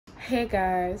Hey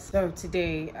guys, so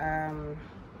today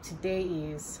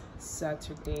is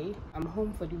Saturday. I'm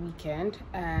home for the weekend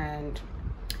and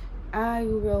I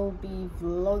will be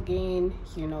vlogging,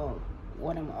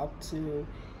 what I'm up to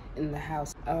in the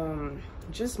house.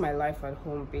 Just my life at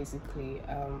home basically.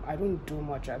 I don't do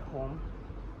much at home.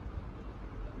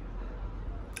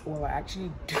 Well, I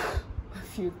actually do a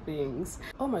few things.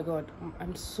 Oh my god,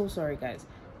 I'm so sorry guys.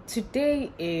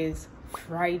 Today is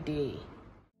Friday.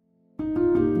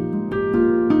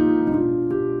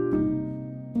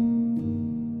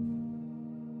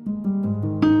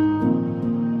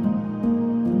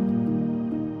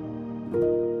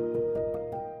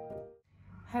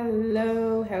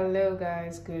 Hello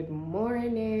guys, good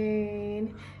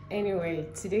morning. Anyway,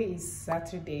 today is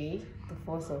Saturday, the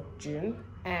 4th of June,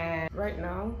 and right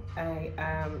now I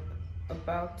am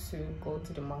about to go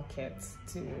to the market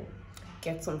to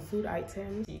get some food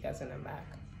items. See you guys when I'm back.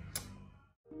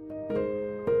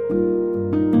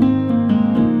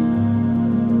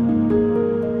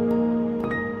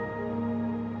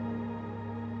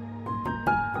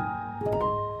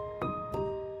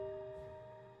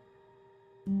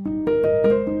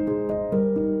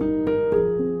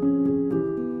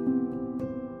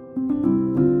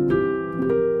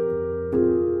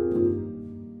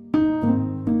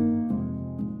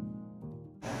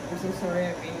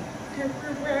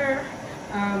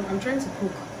 I'm trying to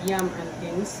cook yam and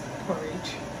beans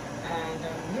porridge, and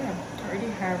yeah, I already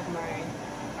have my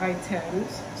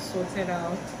items sorted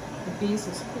out. The beans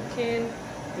is cooking,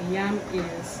 the yam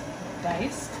is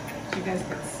diced, so you guys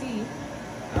can see.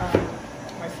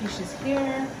 My fish is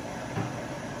here,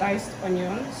 diced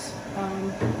onions.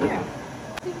 Yeah,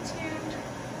 stay tuned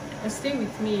or stay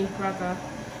with me rather.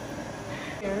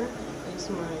 Here is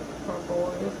my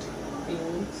parboiled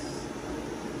beans.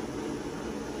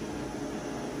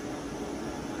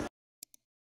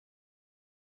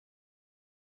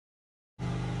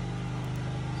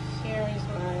 Here is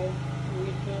my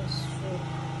regional soup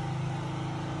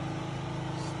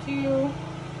stew.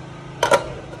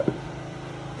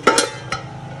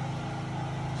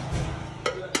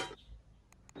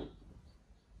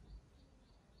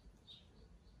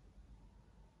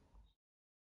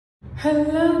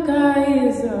 Hello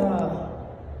guys,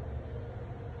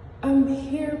 I'm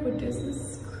here, but there's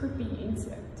this creepy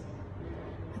insect.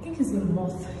 I think it's a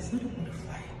moth, it's not a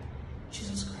butterfly.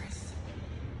 Jesus Christ,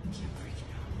 I can't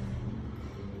freaking out.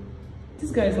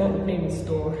 This guy's not opening the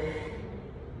store.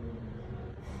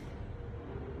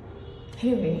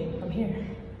 Anyway, I'm here.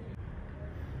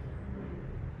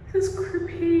 This is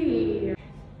creepy.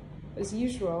 As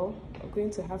usual, I'm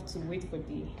going to have to wait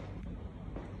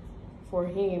for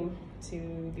him to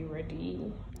be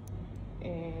ready,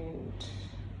 and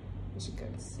as you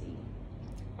can see,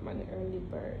 I'm an early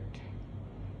bird.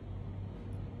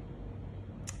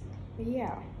 But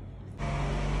yeah,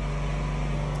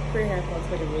 pretty haircut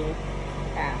for the way.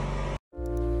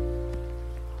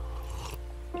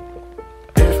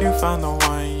 If you find the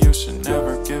one, you should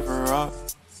never give her up.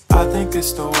 I think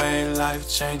it's the way life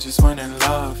changes when in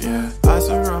love, yeah. I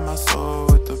surround my soul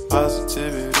with the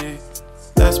positivity.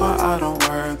 That's why I don't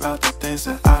worry about the things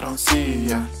that I don't see,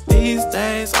 yeah. These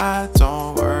days I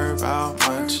don't worry about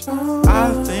much.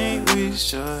 I think we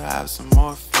should have some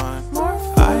more fun.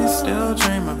 I still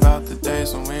dream about the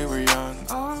days when we were young.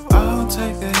 I'll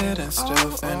take a hit and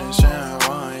still finish in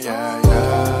one, yeah,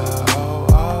 yeah. Oh,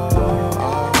 oh,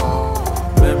 oh,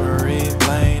 oh. Memory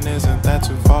lane, isn't that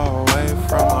too far away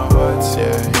from our hearts,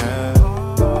 yeah, yeah.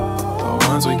 The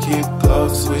ones we keep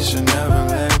close, we should never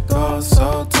let go.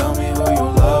 So tell me who you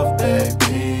love,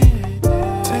 baby.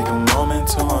 Take a moment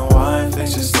to unwind,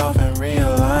 fix yourself and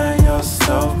realign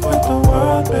yourself with the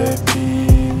world, baby.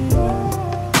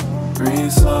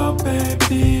 Breathe slow,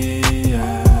 baby,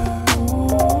 yeah.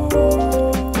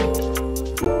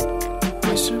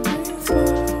 We should breathe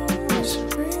slow, we should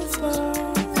breathe slow,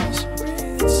 we should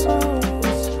breathe slow.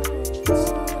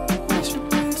 We should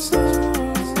breathe slow,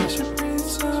 we should breathe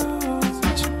slow, we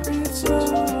should breathe slow.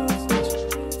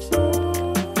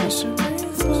 We should breathe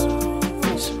slow,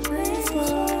 we should breathe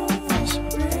slow, we should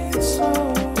breathe slow.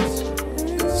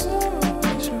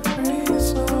 We should breathe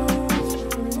slow,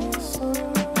 breathe slow.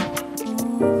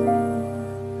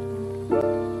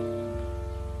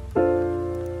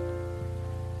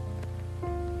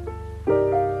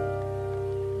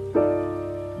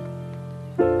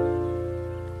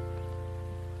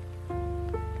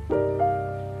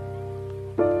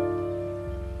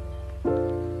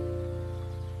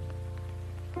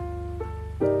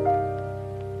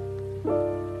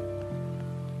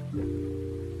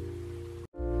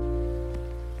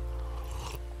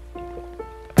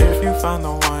 If you find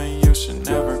the one, you should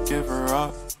never give her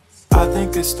up. I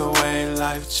think it's the way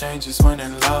life changes when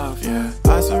in love, yeah.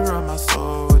 I surround my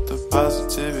soul with the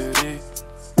positivity.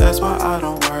 That's why I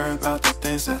don't worry about the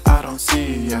things that I don't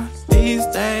see, yeah. These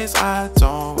days I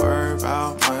don't worry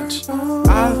about much.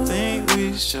 I think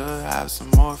we should have some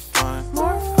more fun.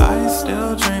 I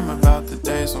still dream about the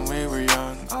days when we were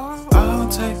young. I'll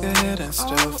take a hit and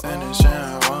still finish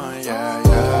in one, yeah,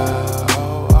 yeah.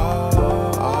 Oh,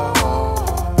 oh, oh,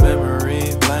 oh.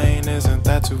 Memory lane isn't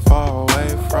that too far away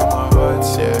from our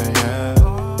hearts, yeah, yeah.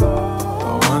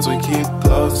 The ones we keep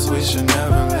close, we should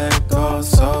never let go.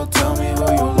 So tell me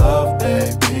who you love,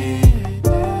 baby.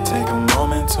 Take a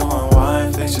moment to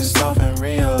unwind, fix yourself and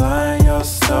realign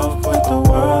yourself with the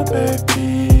world,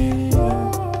 baby.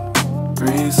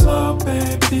 Breathe slow,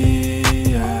 baby,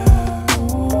 yeah.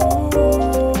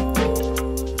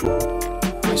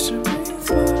 We should breathe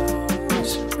slow, we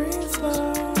should breathe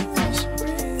slow, we should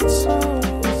breathe slow.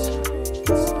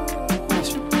 We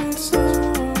should breathe slow,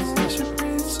 we should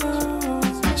breathe slow,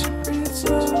 we should breathe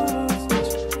slow.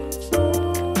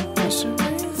 We should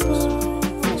breathe slow,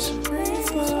 we should breathe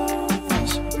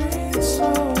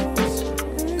slow, we should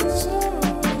breathe slow,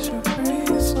 we should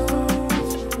breathe slow,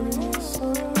 breathe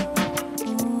slow.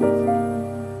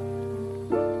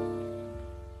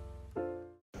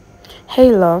 Hey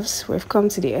loves, we've come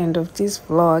to the end of this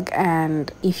vlog,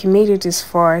 and if you made it this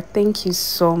far, thank you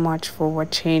so much for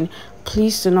watching.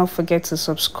 Please do not forget to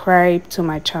subscribe to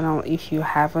my channel if you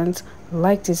haven't.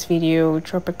 Like this video,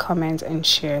 drop a comment and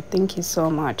share. Thank you so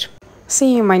much.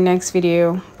 See you in my next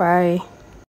video. Bye.